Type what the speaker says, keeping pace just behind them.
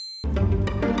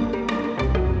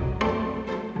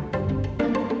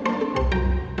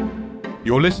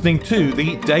You're listening to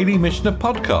the Daily Mishnah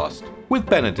Podcast with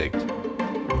Benedict.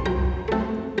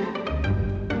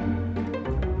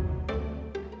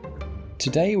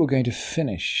 Today we're going to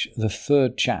finish the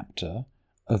third chapter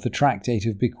of the tractate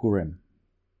of Bikkurim,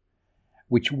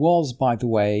 which was, by the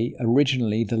way,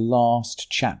 originally the last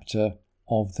chapter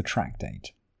of the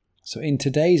tractate. So in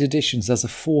today's editions there's a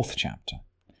fourth chapter,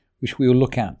 which we will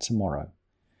look at tomorrow.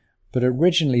 But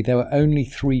originally there were only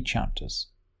 3 chapters.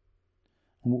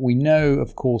 And we know,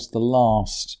 of course,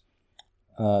 the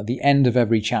end of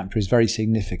every chapter is very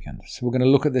significant. So we're going to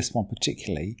look at this one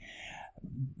particularly.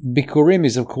 Bikkurim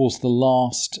is, of course, the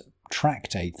last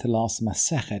tractate, the last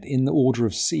Masechet in the order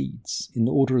of seeds, in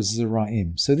the order of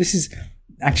Zeraim. So this is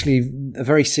actually a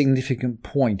very significant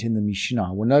point in the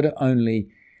Mishnah. We're not only,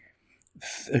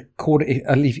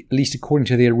 at least according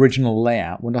to the original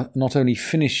layout, we're not only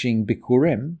finishing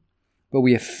Bikkurim, but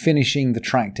we are finishing the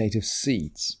tractate of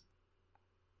seeds.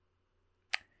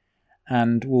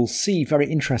 And we'll see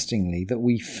very interestingly that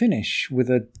we finish with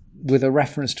a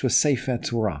reference to a Sefer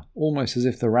Torah, almost as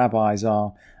if the rabbis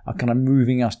are kind of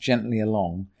moving us gently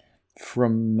along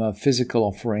from physical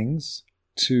offerings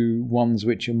to ones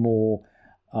which are more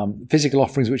physical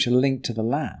offerings which are linked to the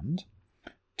land,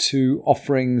 to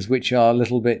offerings which are a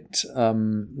little bit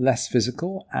less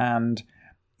physical and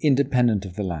independent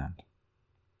of the land.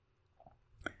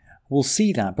 We'll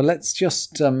see that, but let's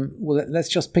just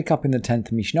pick up in the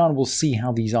 10th Mishnah and we'll see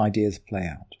how these ideas play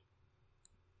out.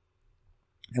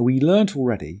 Now, we learnt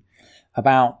already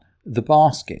about the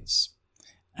baskets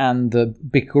and the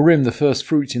Bikkurim, the first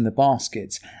fruits in the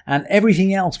baskets, and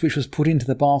everything else which was put into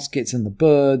the baskets, and the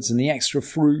birds and the extra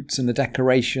fruits and the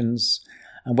decorations,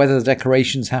 and whether the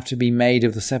decorations have to be made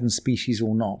of the 7 species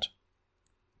or not.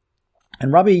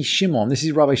 And Rabbi Shimon, this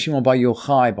is Rabbi Shimon bar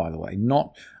Yochai, by the way,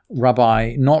 not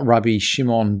Rabbi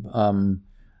Shimon,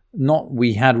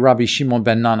 we had Rabbi Shimon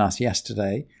ben Nanas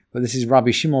yesterday, but this is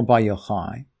Rabbi Shimon bar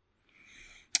Yochai.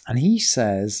 And he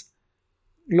says,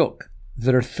 look,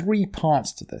 there are 3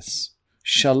 parts to this.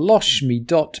 Shalosh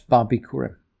midot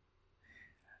ba'bikurim.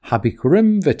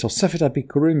 Habikurim ve'tosefet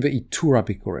habikurim ve'itur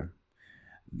habikurim.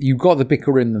 You've got the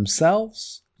bikurim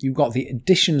themselves, you've got the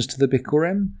additions to the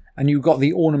bikurim, and you've got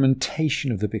the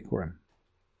ornamentation of the bikurim.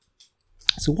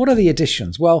 So what are the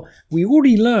additions? Well, we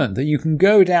already learned that you can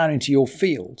go down into your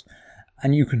field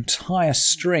and you can tie a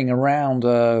string around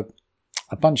a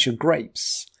bunch of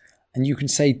grapes and you can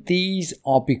say, these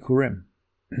are Bikkurim.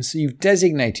 And so you've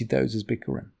designated those as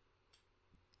Bikkurim.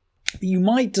 But you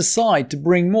might decide to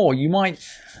bring more. You might,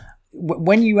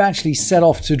 when you actually set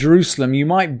off to Jerusalem, you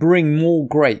might bring more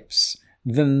grapes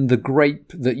than the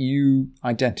grape that you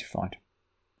identified.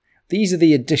 These are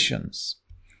the additions,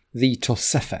 the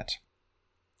Tosefet.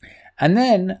 And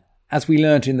then, as we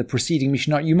learned in the preceding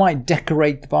Mishnah, you might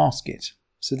decorate the basket.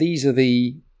 So these are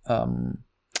itur.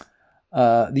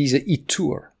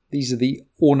 These are the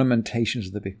ornamentations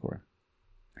of the Bikkurim.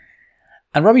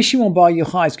 And Rabbi Shimon bar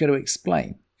Yochai is going to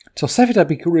explain. Tosefet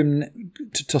HaBikkurim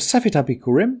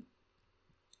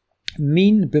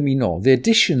min b'minor. The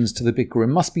additions to the Bikkurim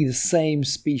must be the same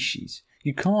species.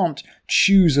 You can't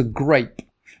choose a grape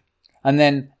and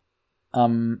then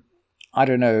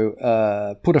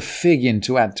put a fig in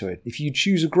to add to it. If you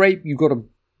choose a grape, you've got to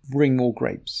bring more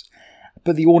grapes.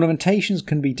 But the ornamentations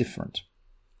can be different.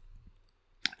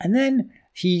 And then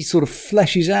he sort of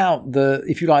fleshes out the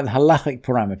halachic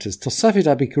parameters. Tosefet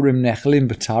HaBikkurim nechlim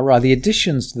b'tara. The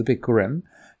additions to the Bikkurim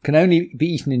can only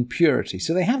be eaten in purity.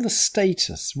 So they have the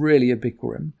status, really, of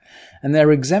Bikkurim. And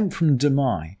they're exempt from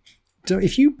demai. So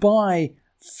if you buy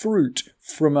fruit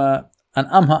from an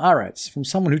Am Haaretz, from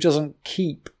someone who doesn't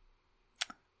keep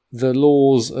the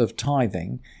laws of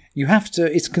tithing,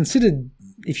 it's considered,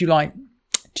 if you like,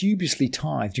 dubiously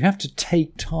tithed. You have to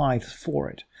take tithe for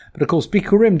it. But of course,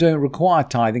 Bikkurim don't require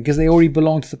tithing because they already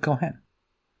belong to the Kohen.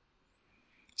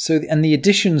 So, and the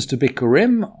additions to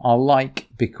Bikkurim are like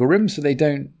Bikkurim, so they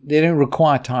don't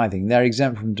require tithing. They're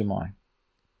exempt from demai.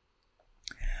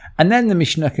 And then the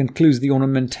Mishnah concludes the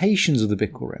ornamentations of the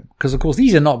Bikkurim. Because, of course,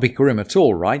 these are not Bikkurim at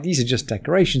all, right? These are just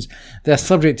decorations. They're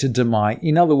subject to demai.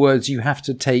 In other words, you have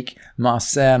to take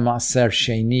Maaser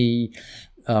Sheni,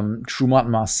 Trumat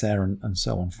Maaser, and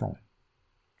so on from it.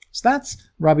 So that's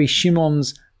Rabbi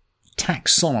Shimon's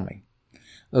taxonomy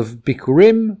of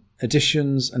Bikkurim,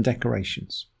 additions, and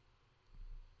decorations.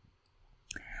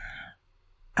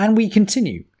 And we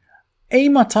continue.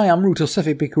 Eimatai amru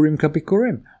tosefet Bikkurim ka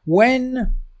Bikkurim.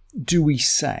 When do we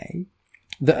say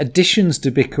that additions to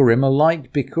Bikkurim are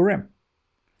like Bikkurim?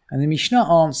 And the Mishnah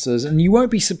answers, and you won't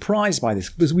be surprised by this,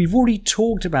 because we've already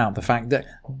talked about the fact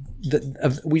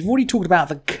we've already talked about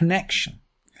the connection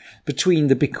between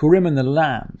the Bikkurim and the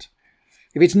land.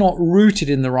 if it's not rooted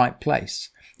in the right place,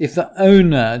 if the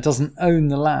owner doesn't own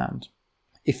the land,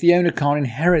 if the owner can't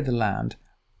inherit the land,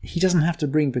 he doesn't have to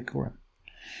bring Bikkurim.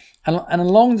 And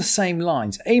along the same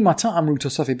lines, when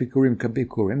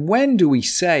do we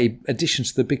say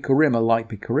additions to the Bikkurim are like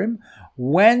Bikkurim?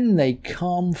 When they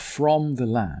come from the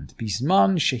land.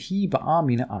 Bisman shehi ba'a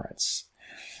min haaretz.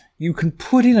 You can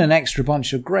put in an extra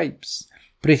bunch of grapes,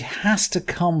 but it has to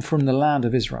come from the land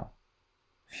of Israel.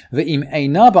 Ve'im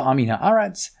eina ba'a min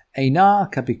haaretz, eina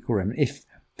kabikurim. If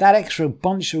that extra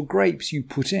bunch of grapes you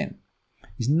put in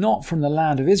is not from the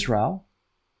land of Israel,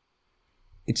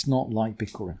 it's not like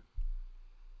Bikkurim.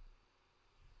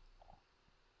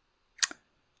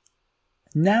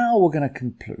 Now we're going to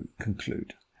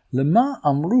conclude. Lema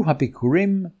amru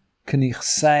habikurim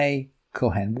k'nichsei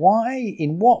kohen. Why,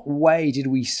 in what way did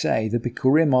we say the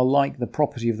bikurim are like the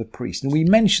property of the priest? And we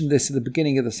mentioned this at the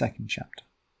beginning of the second chapter.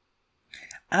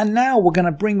 And now we're going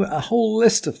to bring a whole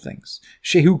list of things.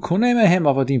 Shehu koneh mehem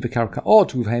avadim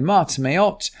v'karkaot uv'hemat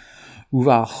meot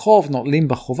uv'achov notlim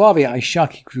b'chova v'aisha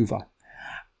kikruva.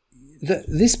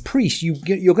 This priest,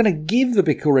 you're going to give the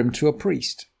bikurim to a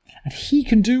priest. And he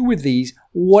can do with these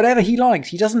whatever he likes.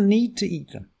 He doesn't need to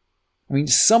eat them. I mean,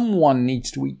 someone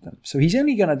needs to eat them. So he's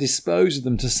only going to dispose of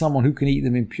them to someone who can eat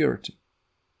them in purity.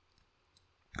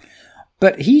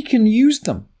 But he can use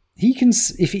them. He can,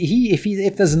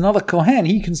 if there's another kohen,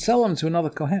 he can sell them to another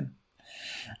kohen.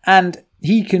 And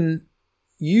he can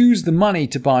use the money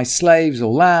to buy slaves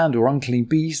or land or unclean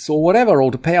beasts or whatever,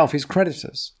 or to pay off his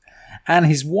creditors. And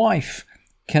his wife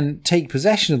can take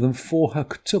possession of them for her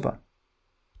ketubah.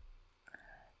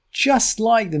 Just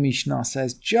like the Mishnah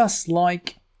says, just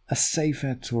like a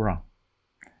Sefer Torah.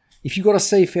 If you've got a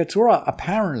Sefer Torah,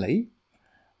 apparently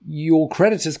your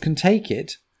creditors can take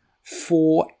it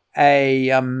for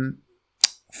a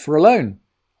loan,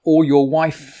 or your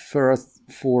wife for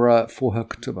her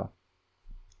ketubah.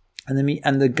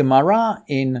 And the Gemara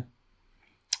in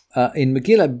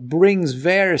Megillah brings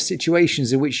various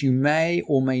situations in which you may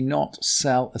or may not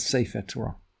sell a Sefer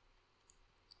Torah.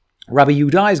 Rabbi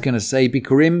Yehuda is going to say,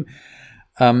 Bikurim,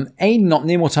 ein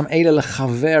notnim otam ela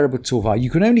lechaver b'tova. You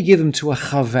can only give them to a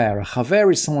chaver. A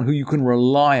chaver is someone who you can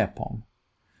rely upon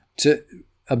to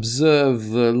observe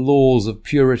the laws of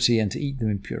purity and to eat them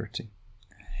in purity.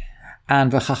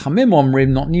 And the Chachamim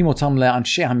omrim notnim otam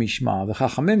le'anshe hamishmar. The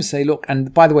Chachamim say, look,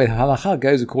 and by the way, the halacha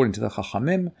goes according to the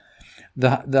Chachamim.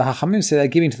 The Chachamim say they're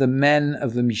giving to the men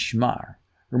of the mishmar.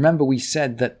 Remember, we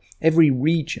said that every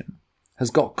region has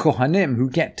got Kohanim who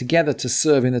get together to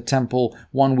serve in the temple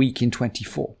 1 week in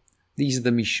 24. These are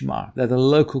the Mishmar. They're the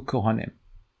local Kohanim.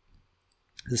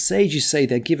 The sages say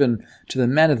they're given to the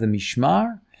men of the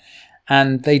Mishmar,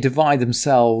 and they divide them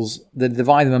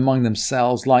among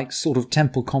themselves like sort of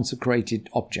temple consecrated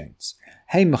objects.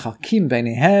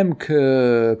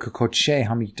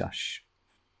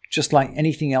 Just like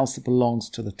anything else that belongs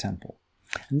to the temple.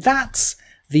 And that's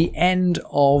the end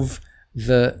of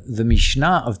the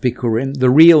Mishnah of Bikkurim, the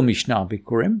real Mishnah of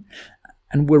Bikkurim,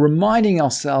 and we're reminding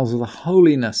ourselves of the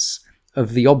holiness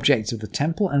of the objects of the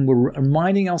temple, and we're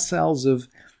reminding ourselves of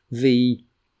the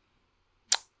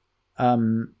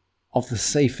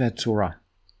Sefer Torah.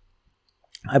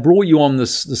 I brought you on the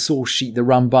source sheet the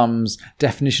Rambam's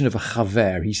definition of a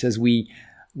chaver. He says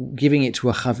giving it to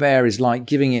a chaver is like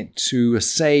giving it to a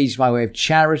sage by way of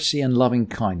charity and loving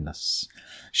kindness.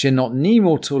 שנותנים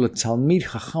אותו לתלמיד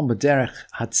חכם בדרך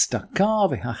הצדקה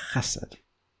והחסד.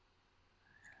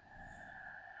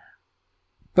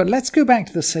 But let's go back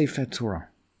to the Sefer Torah.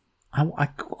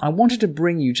 I wanted to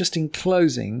bring you, just in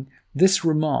closing, this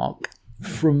remark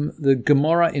from the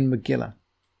Gemara in Megillah.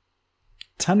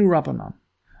 Tanu Rabbanan.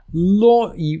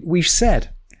 We've said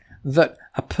that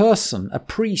a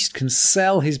priest can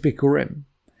sell his Bikurim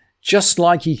just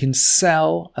like he can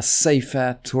sell a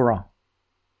Sefer Torah.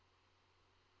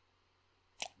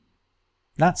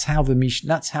 That's how the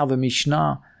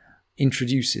Mishnah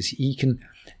introduces.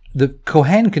 The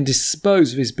Kohen can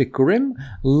dispose of his Bikurim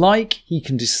like he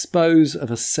can dispose of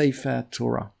a Sefer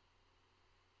Torah.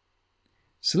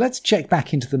 So let's check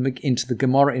back into the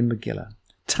Gemara in Megillah.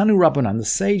 Tanu Rabbanan, the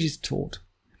sages taught,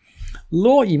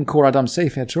 Lo yimkor adam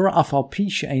Sefer Torah afal pi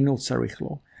she'eino tzarich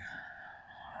lo.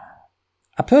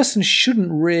 A person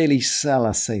shouldn't really sell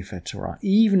a Sefer Torah,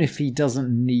 even if he doesn't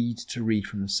need to read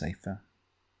from the Sefer.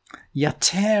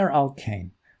 Yater al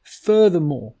kain.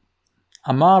 Furthermore,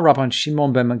 Amar Rabban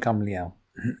Shimon ben Gamliel.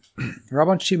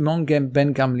 Rabban Shimon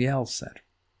ben Gamliel said,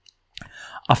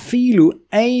 Afilu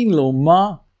ein lo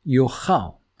ma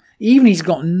yochal. Even he's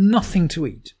got nothing to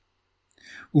eat.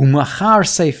 Umachar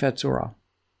Sefer Torah.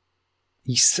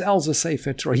 He sells a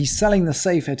Sefer Torah. He's selling the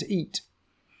Sefer to eat.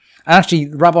 And actually,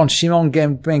 Rabban Shimon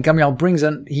ben Gamliel brings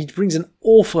an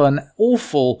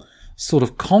awful sort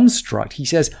of construct. He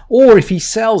says, or if he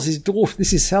sells his daughter,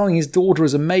 this is selling his daughter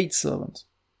as a maidservant.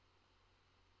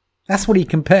 That's what he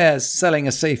compares selling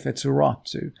a Sefer Torah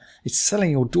to. It's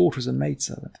selling your daughter as a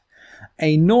maidservant.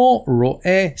 Eino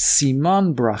ro'eh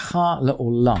siman bracha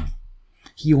le'olam.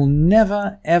 He will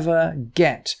never ever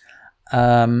get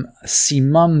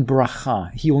siman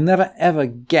bracha. He will never ever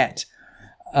get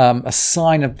a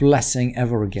sign of blessing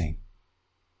ever again.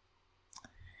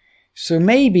 So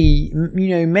maybe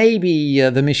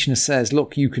the Mishnah says,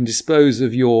 look, you can dispose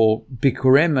of your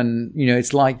Bikkurim, and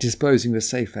it's like disposing of the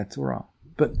Sefer Torah.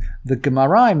 But the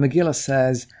Gemara in Megillah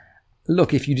says,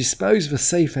 look, if you dispose of a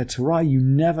Sefer Torah, you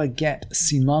never get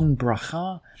siman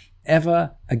bracha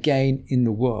ever again in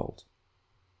the world.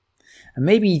 And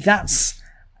maybe that's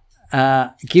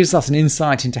gives us an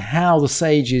insight into how the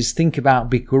sages think about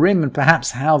Bikkurim, and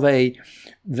perhaps how they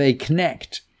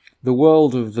connect the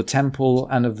world of the temple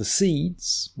and of the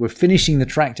seeds. We're finishing the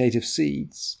tractate of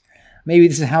seeds. Maybe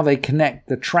this is how they connect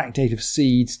the tractate of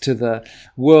seeds to the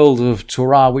world of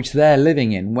Torah which they're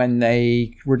living in when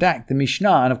they redact the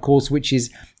Mishnah, and of course which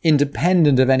is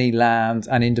independent of any land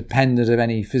and independent of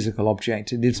any physical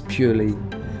object. It is purely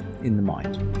in the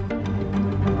mind.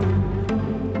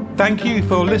 Thank you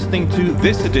for listening to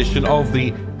this edition of the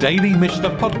Daily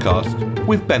Mishnah Podcast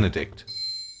with Benedict.